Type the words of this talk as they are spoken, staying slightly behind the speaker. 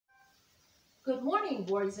Good morning,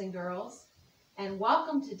 boys and girls, and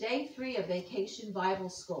welcome to day 3 of Vacation Bible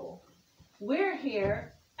School. We're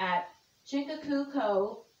here at Chinkakoo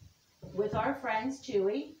Cove with our friends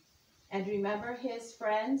Chewy, and remember his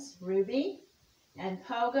friends Ruby and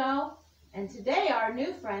Pogo, and today our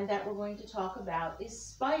new friend that we're going to talk about is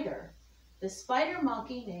Spider, the spider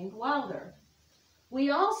monkey named Wilder.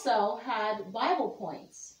 We also had Bible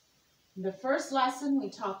points. In the first lesson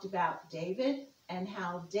we talked about David and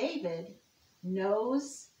how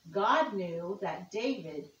God knew that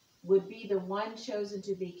David would be the one chosen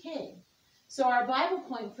to be king. So our Bible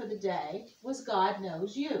point for the day was God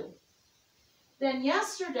knows you. Then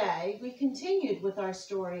yesterday we continued with our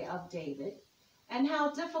story of David and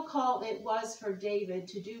how difficult it was for David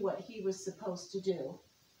to do what he was supposed to do.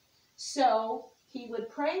 So he would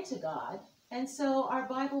pray to God, and so our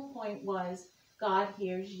Bible point was God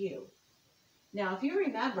hears you. Now, if you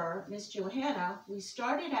remember, Miss Johanna, we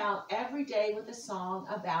started out every day with a song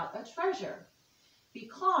about a treasure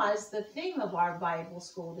because the theme of our Bible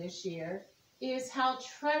school this year is how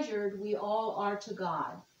treasured we all are to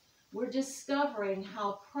God. We're discovering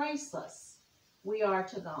how priceless we are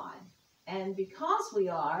to God. And because we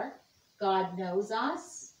are, God knows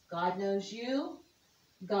us, God knows you,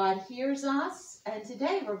 God hears us, and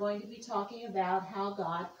today we're going to be talking about how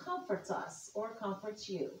God comforts us or comforts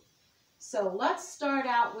you. So let's start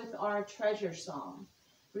out with our treasure song.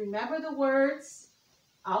 Remember the words?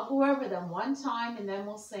 I'll go over them one time and then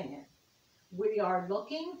we'll sing it. We are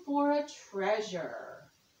looking for a treasure.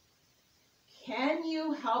 Can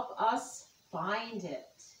you help us find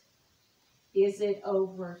it? Is it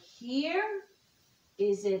over here?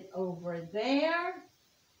 Is it over there?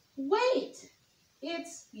 Wait,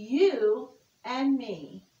 it's you and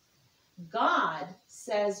me. God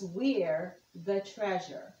says we're the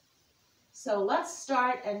treasure. So let's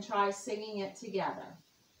start and try singing it together.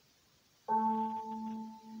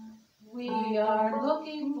 We are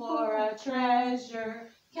looking for a treasure.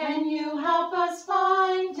 Can you help us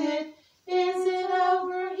find it? Is it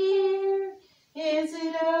over here? Is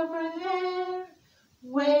it over there?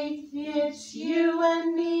 Wait, it's you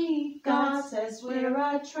and me. God says we're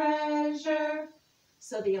a treasure.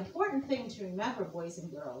 So the important thing to remember, boys and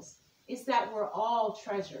girls, is that we're all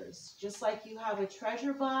treasures. Just like you have a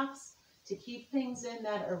treasure box to keep things in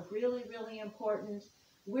that are really, really important,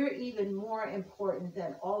 we're even more important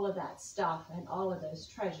than all of that stuff and all of those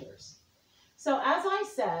treasures. So as I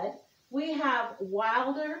said, we have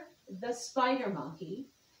Wilder the spider monkey,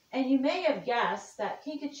 and you may have guessed that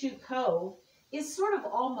Chinkakoo Cove is sort of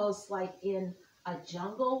almost like in a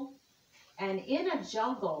jungle. And in a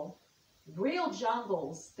jungle, real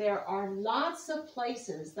jungles, there are lots of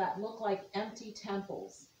places that look like empty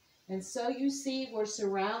temples. And so you see we're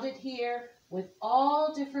surrounded here with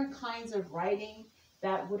all different kinds of writing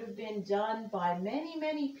that would have been done by many,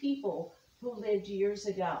 many people who lived years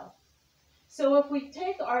ago. So if we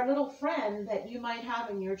take our little friend that you might have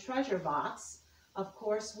in your treasure box, of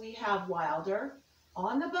course we have Wilder.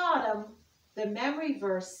 On the bottom, the memory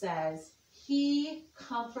verse says, He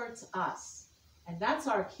comforts us. And that's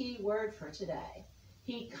our key word for today.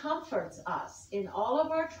 He comforts us in all of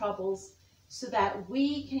our troubles so that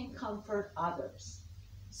we can comfort others.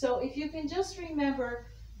 So if you can just remember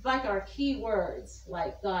like our key words,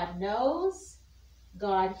 like God knows,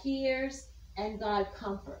 God hears, and God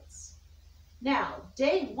comforts. Now,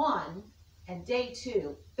 day 1 and day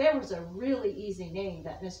 2, there was a really easy name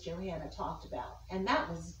that Miss Johanna talked about, and that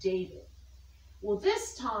was David. Well,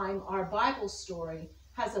 this time our Bible story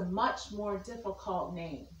has a much more difficult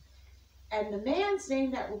name. And the man's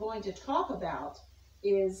name that we're going to talk about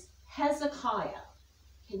is Hezekiah.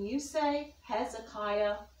 Can you say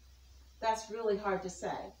Hezekiah? That's really hard to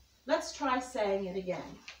say. Let's try saying it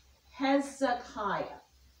again. Hezekiah.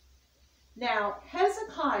 Now,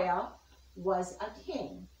 Hezekiah was a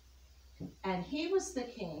king, and he was the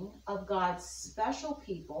king of God's special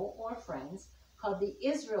people or friends called the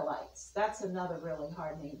Israelites. That's another really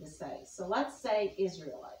hard name to say. So let's say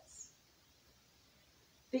Israelites.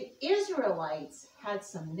 The Israelites had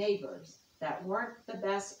some neighbors that weren't the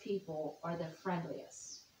best people or the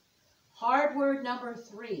friendliest. Hard word number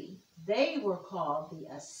 3, they were called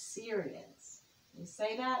the Assyrians. You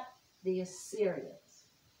say that? The Assyrians.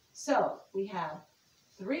 So we have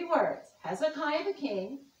 3 words. Hezekiah the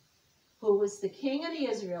king, who was the king of the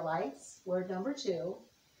Israelites, word number 2,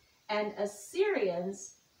 and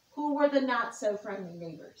Assyrians, who were the not-so-friendly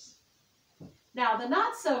neighbors. Now, the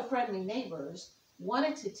not-so-friendly neighbors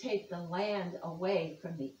wanted to take the land away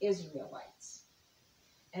from the Israelites.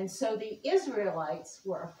 And so the Israelites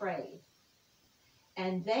were afraid.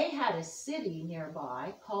 And they had a city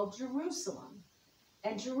nearby called Jerusalem.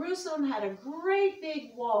 And Jerusalem had a great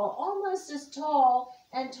big wall, almost as tall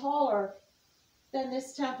and taller than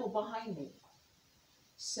this temple behind me.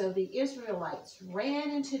 So the Israelites ran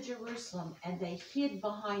into Jerusalem and they hid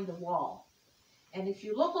behind the wall. And if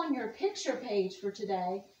you look on your picture page for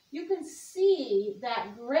today, you can see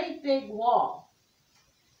that great big wall.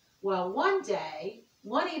 Well, one day,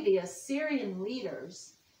 one of the Assyrian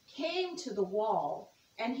leaders came to the wall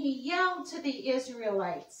and he yelled to the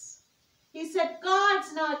Israelites. He said,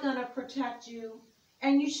 God's not going to protect you,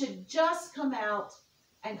 and you should just come out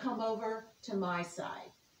and come over to my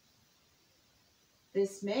side.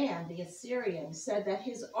 This man, the Assyrian, said that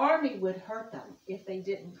his army would hurt them if they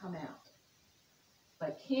didn't come out.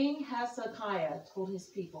 But King Hezekiah told his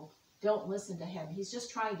people, don't listen to him. He's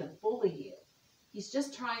just trying to bully you. He's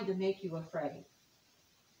just trying to make you afraid.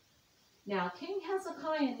 Now, King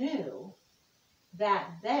Hezekiah knew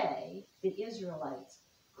that they, the Israelites,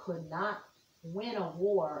 could not win a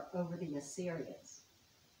war over the Assyrians.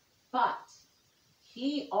 But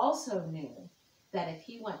he also knew that if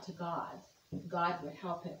he went to God, God would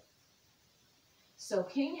help him. So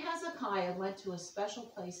King Hezekiah went to a special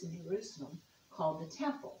place in Jerusalem called the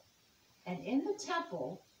temple. And in the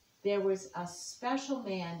temple, there was a special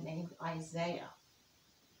man named Isaiah.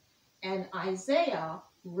 And Isaiah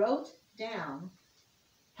wrote down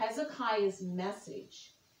Hezekiah's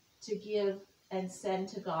message to give and send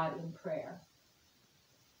to God in prayer.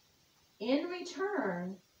 In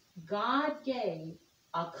return, God gave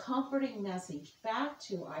a comforting message back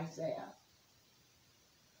to Isaiah.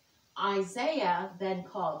 Isaiah then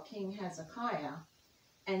called King Hezekiah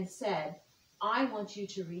and said, I want you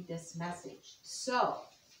to read this message. So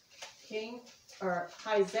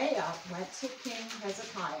Isaiah went to King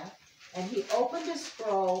Hezekiah and he opened a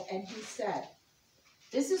scroll and he said,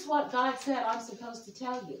 this is what God said I'm supposed to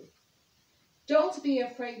tell you. Don't be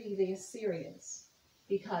afraid of the Assyrians,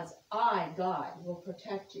 because I, God, will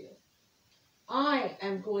protect you. I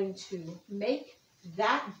am going to make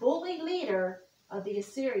that bully leader of the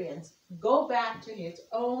Assyrians go back to his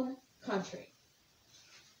own country.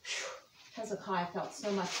 Hezekiah felt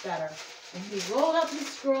so much better. And he rolled up his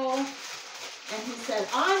scroll and he said,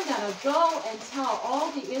 I'm going to go and tell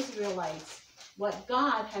all the Israelites what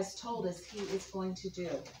God has told us he is going to do.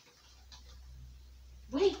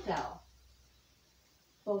 Wait, though.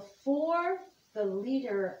 Before the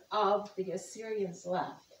leader of the Assyrians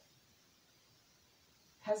left,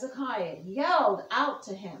 Hezekiah yelled out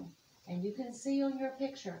to him, and you can see on your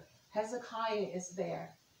picture, Hezekiah is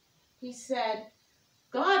there. He said,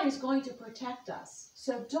 God is going to protect us,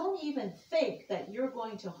 so don't even think that you're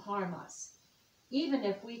going to harm us, even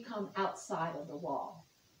if we come outside of the wall.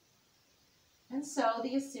 And so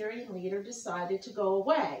the Assyrian leader decided to go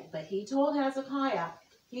away, but he told Hezekiah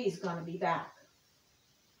he's going to be back.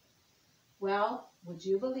 Well, would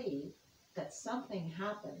you believe that something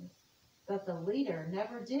happened, that the leader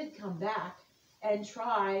never did come back and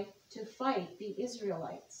try to fight the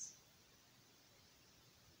Israelites?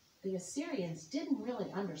 The Assyrians didn't really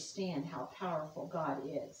understand how powerful God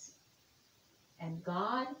is. And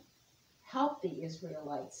God helped the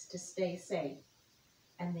Israelites to stay safe.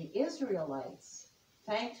 And the Israelites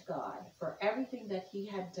thanked God for everything that he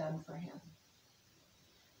had done for him.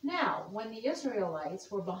 Now, when the Israelites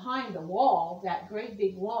were behind the wall, that great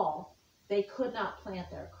big wall, they could not plant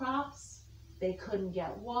their crops, they couldn't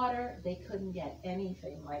get water, they couldn't get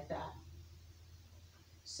anything like that.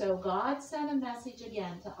 So God sent a message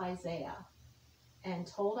again to Isaiah and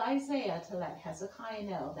told Isaiah to let Hezekiah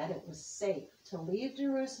know that it was safe to leave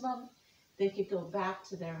Jerusalem, they could go back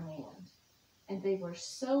to their land. And they were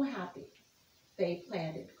so happy. They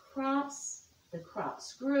planted crops, the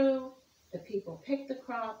crops grew, the people picked the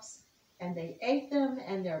crops, and they ate them,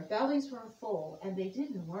 and their bellies were full, and they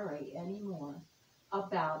didn't worry anymore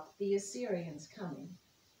about the Assyrians coming.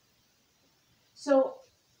 So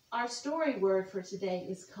our story word for today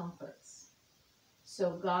is comforts.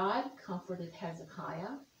 So God comforted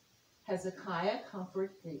Hezekiah. Hezekiah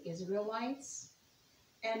comforted the Israelites,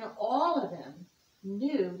 and all of them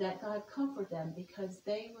knew that God comforted them because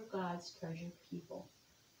they were God's treasured people.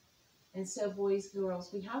 And so, boys,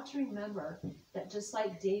 girls, we have to remember that just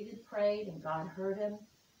like David prayed and God heard him,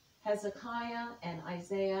 Hezekiah and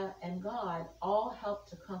Isaiah and God all helped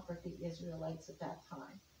to comfort the Israelites at that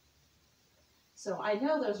time. So I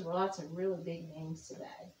know those were lots of really big names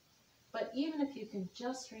today. But even if you can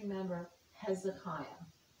just remember Hezekiah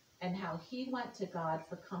and how he went to God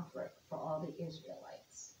for comfort for all the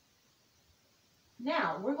Israelites.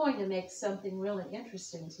 Now, we're going to make something really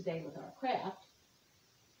interesting today with our craft.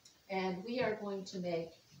 And we are going to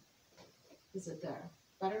make, is it the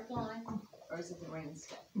butterfly or is it the rain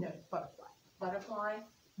stick? No, butterfly. butterfly.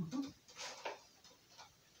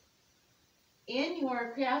 In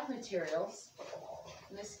your craft materials,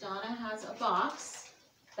 Miss Donna has a box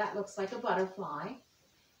that looks like a butterfly,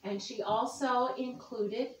 and she also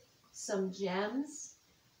included some gems,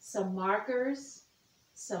 some markers,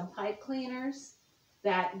 some pipe cleaners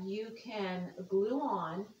that you can glue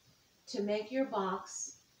on to make your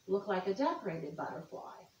box look like a decorated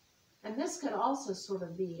butterfly. And this could also sort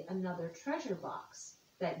of be another treasure box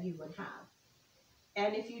that you would have.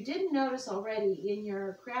 And if you didn't notice already, in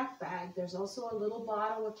your craft bag, there's also a little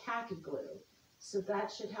bottle of khaki glue. So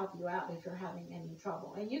that should help you out if you're having any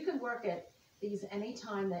trouble. And you can work at these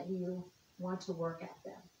anytime that you want to work at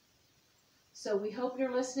them. So we hope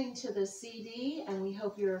you're listening to the CD, and we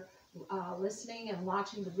hope you're listening and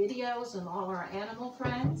watching the videos and all our animal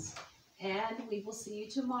friends. And we will see you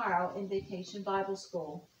tomorrow in Vacation Bible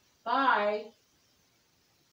School. Bye.